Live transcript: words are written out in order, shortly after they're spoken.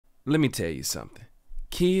Let me tell you something.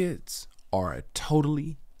 Kids are a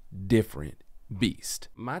totally different beast.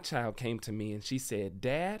 My child came to me and she said,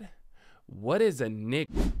 "Dad, what is a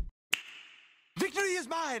nigga?" Victory is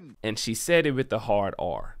mine! And she said it with the hard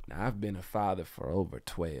R. Now, I've been a father for over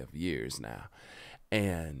 12 years now,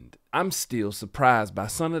 and I'm still surprised by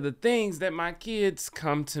some of the things that my kids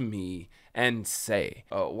come to me and say.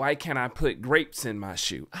 Why can't I put grapes in my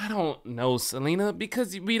shoe? I don't know, Selena,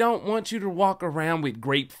 because we don't want you to walk around with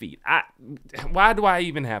grape feet. Why do I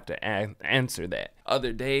even have to answer that?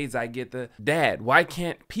 Other days I get the, "Dad, why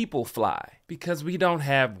can't people fly?" Because we don't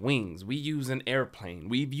have wings. We use an airplane.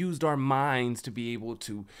 We've used our minds to be able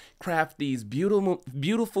to craft these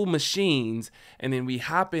beautiful machines, and then we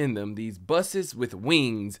hop in them, these buses with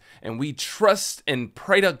wings, and we trust and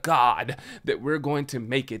pray to God that we're going to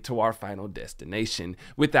make it to our final destination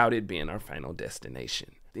without it being our final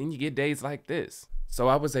destination. Then you get days like this. So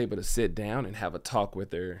I was able to sit down and have a talk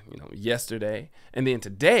with her, yesterday, and then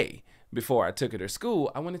today, before I took her to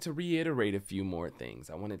school, I wanted to reiterate a few more things.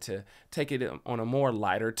 I wanted to take it on a more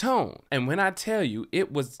lighter tone. And when I tell you,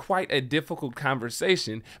 it was quite a difficult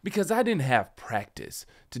conversation because I didn't have practice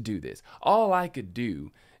to do this. All I could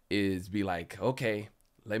do is be like, "Okay,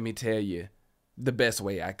 let me tell you the best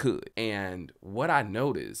way I could." And what I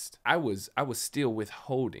noticed, I was still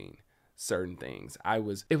withholding certain things.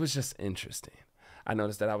 It was just interesting. I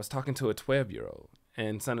noticed that I was talking to a 12-year-old.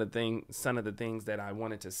 And some of the things that I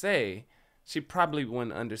wanted to say, she probably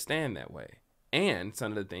wouldn't understand that way. And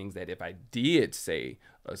some of the things that if I did say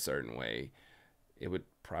a certain way, it would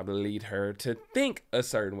probably lead her to think a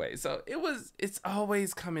certain way. So it's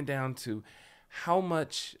always coming down to how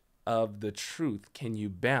much of the truth can you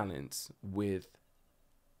balance with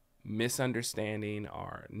misunderstanding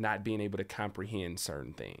or not being able to comprehend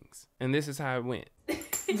certain things. And this is how it went.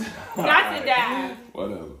 Got to die.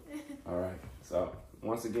 Whatever. All right. So,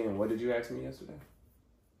 once again, what did you ask me yesterday?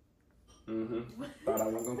 Thought I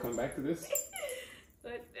wasn't going to come back to this?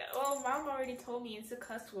 But, Mom already told me it's a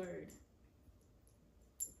cuss word.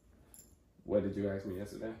 What did you ask me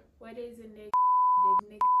yesterday? What is a big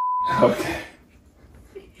nigga? Okay.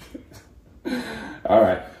 All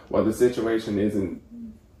right. Well, the situation isn't,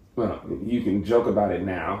 well, you can joke about it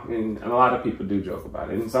now, and a lot of people do joke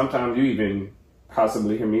about it. And sometimes you even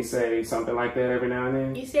possibly hear me say something like that every now and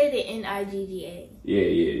then. You say the N-I-G-G-A.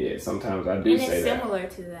 Yeah. Sometimes I do say that. And it's similar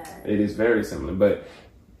to that. It is very similar, but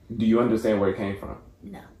do you understand where it came from?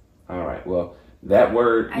 No. All right, well, that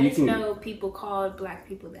word... I just know people call black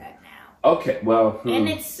people that now. Okay, well...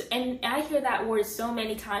 And I hear that word so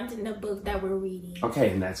many times in the book that we're reading. Okay,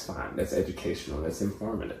 and that's fine. That's educational. That's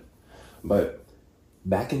informative. But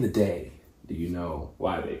back in the day, do you know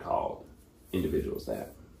why they called individuals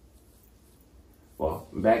that? Well,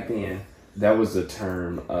 back then, that was a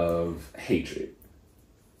term of hatred.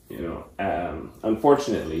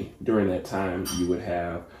 Unfortunately, during that time, you would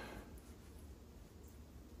have,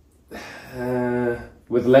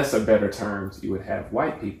 with less or better terms, you would have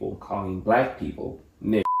white people calling black people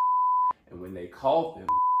nigger. And when they called them,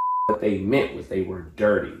 what they meant was they were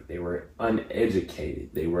dirty, they were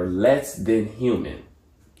uneducated, they were less than human.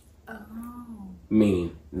 Oh.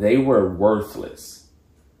 Meaning they were worthless.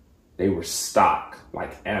 They were stock,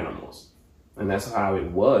 like animals. And that's how it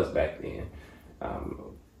was back then.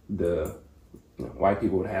 White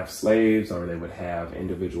people would have slaves, or they would have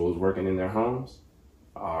individuals working in their homes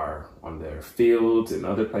or on their fields and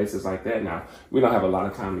other places like that. Now, we don't have a lot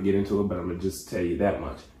of time to get into it, but I'm going to just tell you that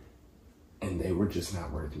much. And they were just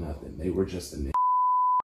not worth nothing. They were just a nigga.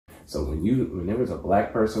 So when there was a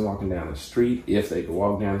black person walking down the street, if they could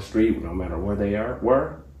walk down the street, no matter where they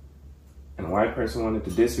were, and a white person wanted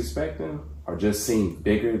to disrespect them or just seem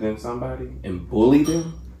bigger than somebody and bully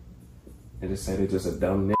them, they just said it's just a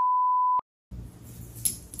dumb nigga.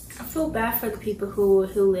 I feel bad for the people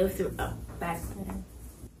who lived through back then.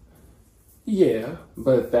 Yeah,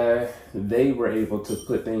 but that they were able to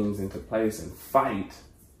put things into place and fight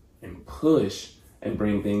and push and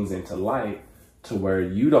bring things into light to where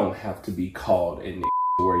you don't have to be called a nigga,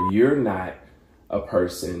 where you're not a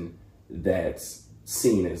person that's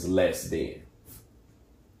seen as less than.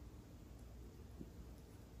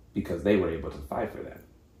 Because they were able to fight for that.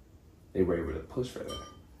 They were able to push for that.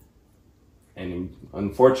 And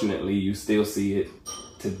unfortunately, you still see it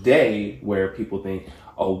today where people think,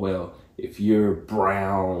 oh, well, if you're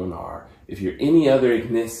brown or if you're any other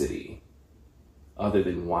ethnicity other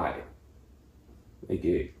than white, they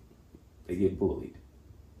get bullied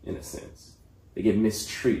in a sense. They get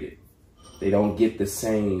mistreated. They don't get the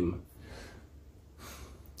same,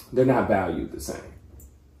 they're not valued the same.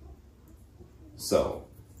 So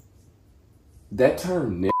that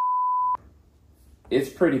term it's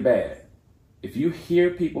pretty bad. If you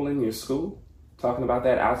hear people in your school talking about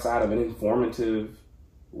that outside of an informative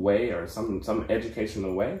way or some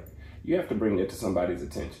educational way, you have to bring it to somebody's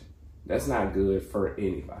attention. That's not good for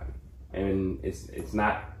anybody. And it's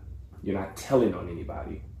not, you're not telling on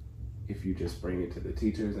anybody if you just bring it to the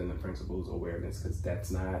teachers and the principal's awareness, because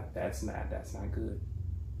that's not good.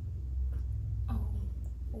 Oh,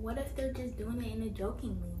 what if they're just doing it in a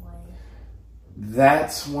jokingly way?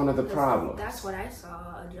 That's one of the problems. That's what I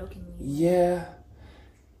saw, a jokingly way.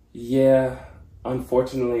 Yeah.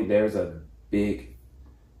 Unfortunately, there's a big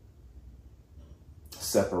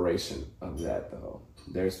separation of that, though.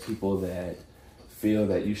 There's people that feel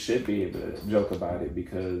that you should be able to joke about it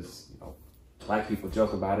because, you know, Black people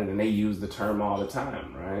joke about it and they use the term all the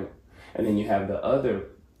time, right? And then you have the other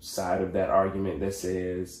side of that argument that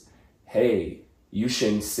says, hey, you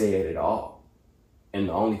shouldn't say it at all. And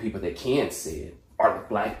the only people that can't say it are the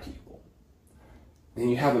Black people. Then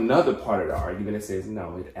you have another part of the argument that says,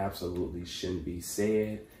 no, it absolutely shouldn't be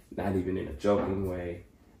said, not even in a joking way.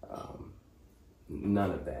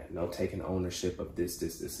 None of that. No taking ownership of this,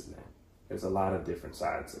 and that. There's a lot of different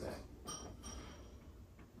sides of that.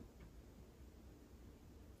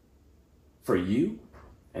 For you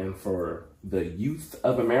and for the youth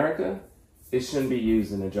of America, it shouldn't be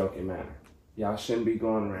used in a joking manner. Y'all shouldn't be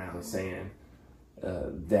going around saying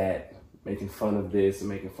that, making fun of this and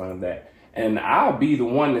making fun of that. And I'll be the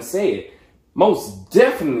one to say it. Most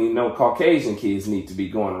definitely no Caucasian kids need to be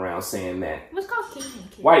going around saying that. What's Caucasian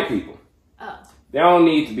kids? White people. Oh. There don't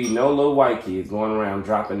need to be no little white kids going around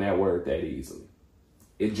dropping that word that easily.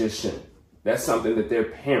 It just shouldn't. That's something that their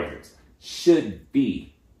parents should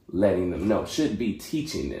be letting them know, should be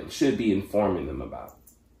teaching them, should be informing them about.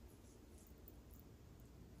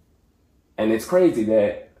 And it's crazy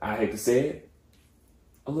that, I hate to say it,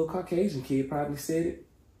 a little Caucasian kid probably said it,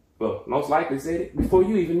 well, most likely said it, before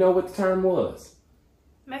you even know what the term was.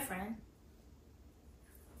 My friend.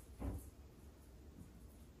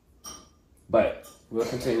 But we'll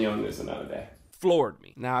continue on this another day. Floored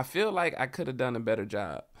me. Now, I feel like I could have done a better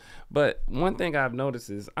job. But one thing I've noticed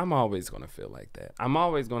is I'm always going to feel like that. I'm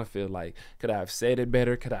always going to feel like, could I have said it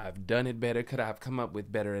better? Could I have done it better? Could I have come up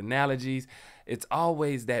with better analogies? It's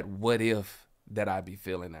always that what if that I be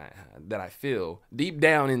feeling, that I feel deep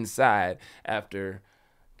down inside after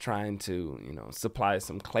trying to, you know, supply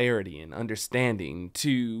some clarity and understanding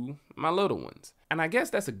to my little ones. And I guess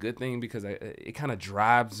that's a good thing because it kind of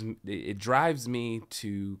drives me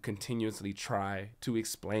to continuously try to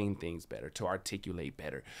explain things better, to articulate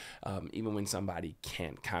better, even when somebody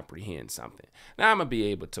can't comprehend something. Now I'm gonna be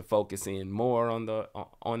able to focus in more on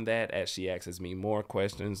that as she asks me more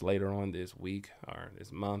questions later on this week or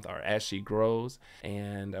this month or as she grows,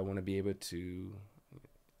 and I want to be able to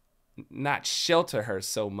not shelter her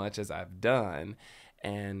so much as I've done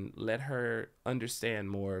and let her understand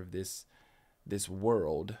more of this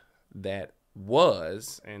world that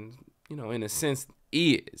was and, you know, in a sense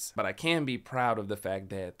is. But I can be proud of the fact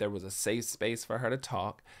that there was a safe space for her to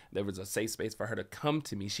talk. There was a safe space for her to come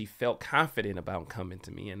to me. She felt confident about coming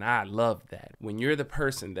to me, and I love that. When you're the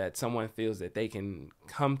person that someone feels that they can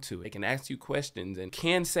come to, they can ask you questions and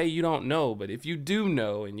can say you don't know, but if you do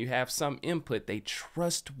know and you have some input, they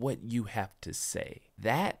trust what you have to say.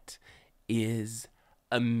 That is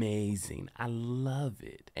amazing. I love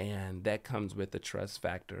it. And that comes with the trust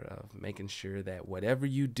factor of making sure that whatever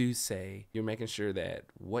you do say, you're making sure that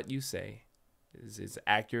what you say is as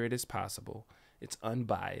accurate as possible, it's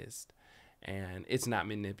unbiased, and it's not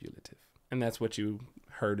manipulative. And that's what you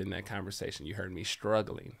heard in that conversation. You heard me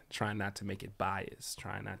struggling, trying not to make it biased,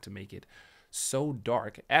 trying not to make it so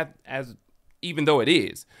dark, as even though it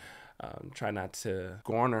is. Try not to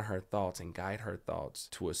garner her thoughts and guide her thoughts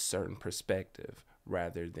to a certain perspective,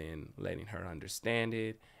 rather than letting her understand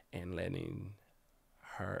it and letting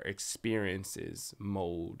her experiences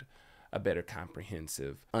mold a better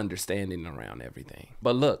comprehensive understanding around everything.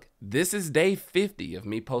 But look, this is day 50 of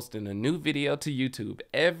me posting a new video to YouTube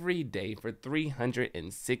every day for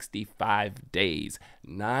 365 days,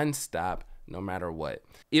 nonstop, no matter what.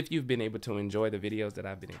 If you've been able to enjoy the videos that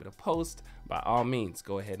I've been able to post, by all means,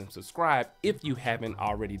 go ahead and subscribe if you haven't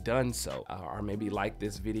already done so. Or maybe like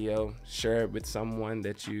this video, share it with someone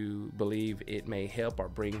that you believe it may help or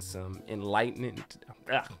bring some enlightening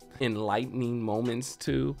moments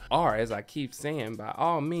to. Or as I keep saying, by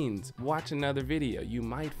all means, watch another video. You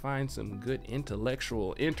might find some good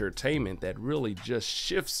intellectual entertainment that really just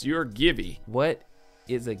shifts your givey. What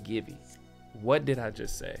is a givey? What did I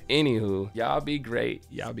just say? Anywho, y'all be great,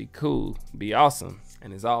 y'all be cool, be awesome,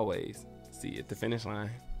 and as always, see you at the finish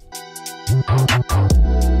line.